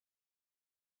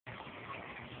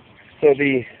So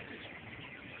the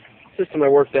system I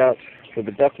worked out for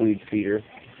the duckweed feeder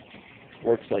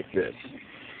works like this.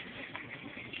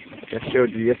 Like I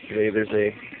showed you yesterday, there's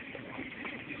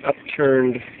a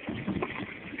upturned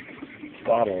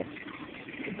bottle,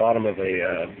 the bottom of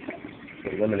a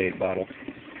lemonade bottle,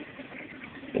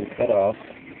 and cut off.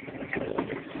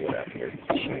 What out here?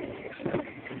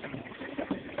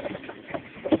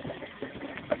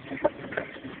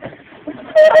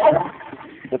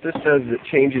 What this does is it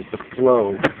changes the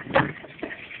flow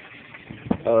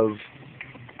of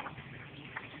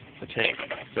the tank.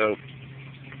 So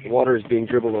the water is being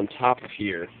dribbled on top of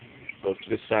here, both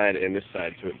this side and this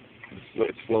side, so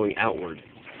it's flowing outward.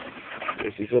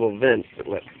 There's these little vents that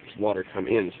let water come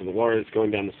in, so the water is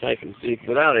going down the siphon. See,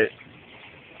 without it,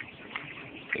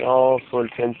 it all sort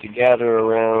of tends to gather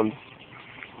around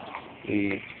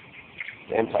the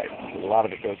standpipe. And a lot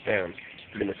of it goes down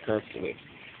pretty much constantly.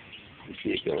 You see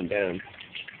it going down.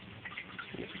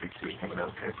 You can see it coming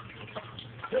out there.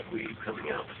 Duckweed coming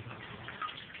out.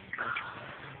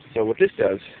 So what this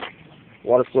does,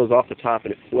 water flows off the top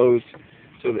and it flows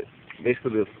so that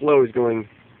basically the flow is going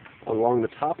along the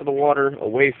top of the water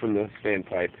away from the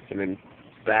standpipe and then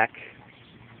back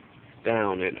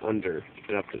down and under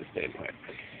and up to the standpipe.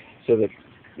 So that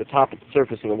the top of the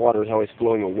surface of the water is always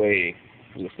flowing away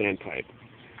from the standpipe.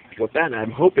 What that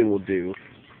I'm hoping will do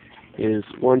is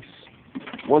once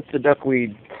the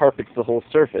duckweed carpets the whole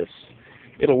surface,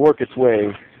 it'll work its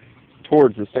way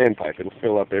towards the standpipe. It'll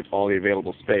fill up all the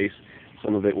available space.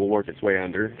 Some of it will work its way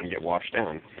under and get washed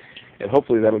down. And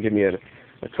hopefully that'll give me a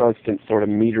constant sort of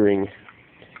metering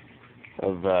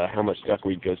of how much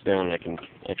duckweed goes down, and I can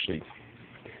actually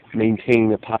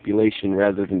maintain a population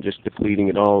rather than just depleting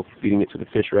it all, feeding it to the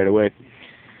fish right away.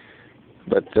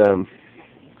 But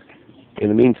in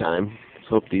the meantime, let's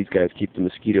hope these guys keep the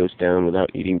mosquitoes down without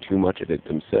eating too much of it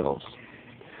themselves.